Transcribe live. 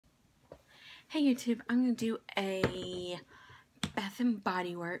Hey YouTube, I'm going to do a Bath &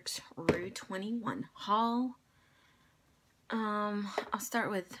 Body Works Rue 21 haul. I'll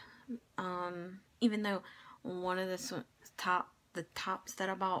start with, even though one of the tops that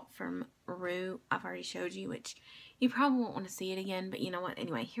I bought from Rue, I've already showed you, which you probably won't want to see it again, but you know what,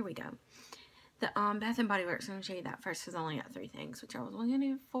 anyway, here we go. The Bath & Body Works, I'm going to show you that first because I only got 3 things, which I was only going to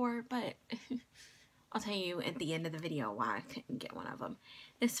do 4, but I'll tell you at the end of the video why I couldn't get one of them.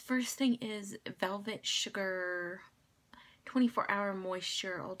 This first thing is Velvet Sugar 24-Hour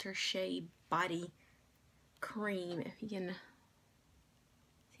Moisture Ultra Shea Body Cream. If you can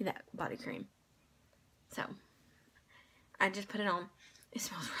see that body cream. So, I just put it on. It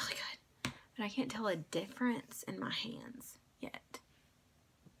smells really good. But I can't tell a difference in my hands yet.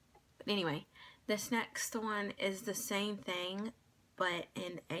 But anyway, this next one is the same thing, but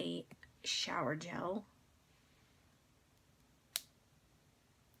in a shower gel.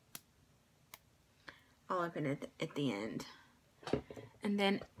 I'll open it at the end. And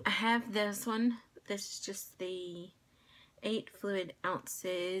then I have this one. This is just the 8 fluid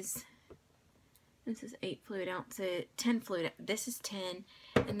ounces. This is 8 fluid ounces, 10 fluid. This is 10.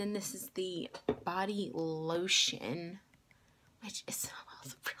 And then this is the body lotion, which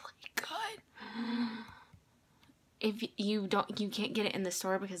smells really good. If you can't get it in the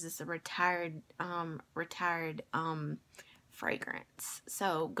store because it's a retired fragrance.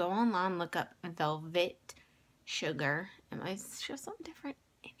 So go online, look up Velvet Sugar. It might show something different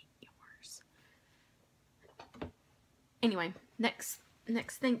in yours. Anyway, next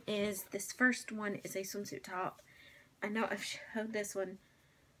thing is this first one is a swimsuit top. I know I've showed this one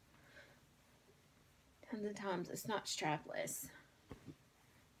tons of times. It's not strapless.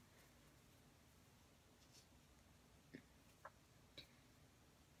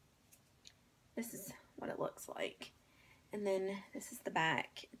 This is what it looks like. And then this is the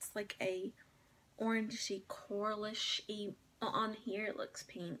back. It's like a orangey, coralish-y. On here it looks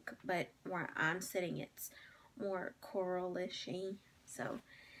pink, but where I'm sitting it's more coralish-y. So,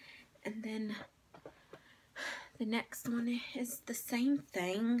 and then the next one is the same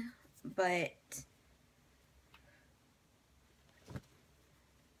thing, but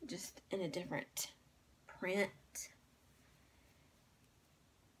just in a different print.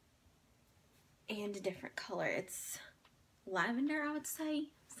 And a different color. It's lavender, I would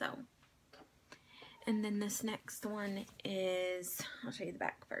say. So, and then this next one is, I'll show you the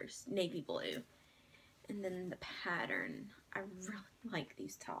back first, navy blue. And then the pattern, I really like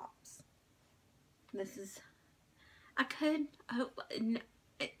these tops. This is, I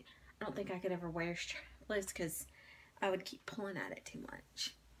don't think I could ever wear strapless because I would keep pulling at it too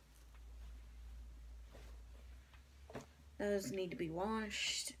much. Those need to be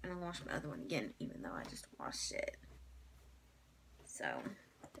washed, and I'll wash my other one again, even though I just washed it. So,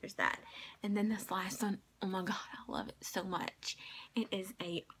 there's that. And then this last one, oh my god, I love it so much. It is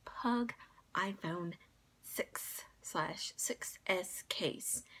a Pug iPhone 6/6S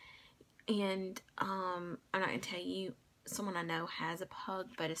case. And, I'm not going to tell you, someone I know has a Pug,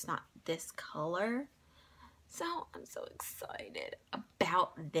 but it's not this color. So, I'm so excited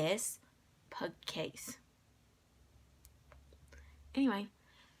about this Pug case. Anyway,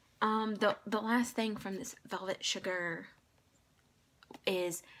 the last thing from this Velvet Sugar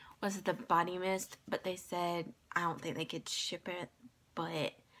was the body mist, but they said I don't think they could ship it,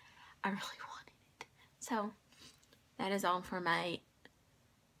 but I really wanted it. So that is all for my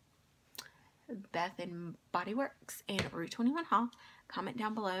Bath & Body Works and Rue 21 haul. Comment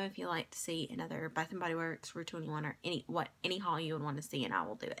down below if you'd like to see another Bath & Body Works, Rue 21, or any haul you would want to see, and I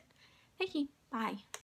will do it. Thank you. Bye.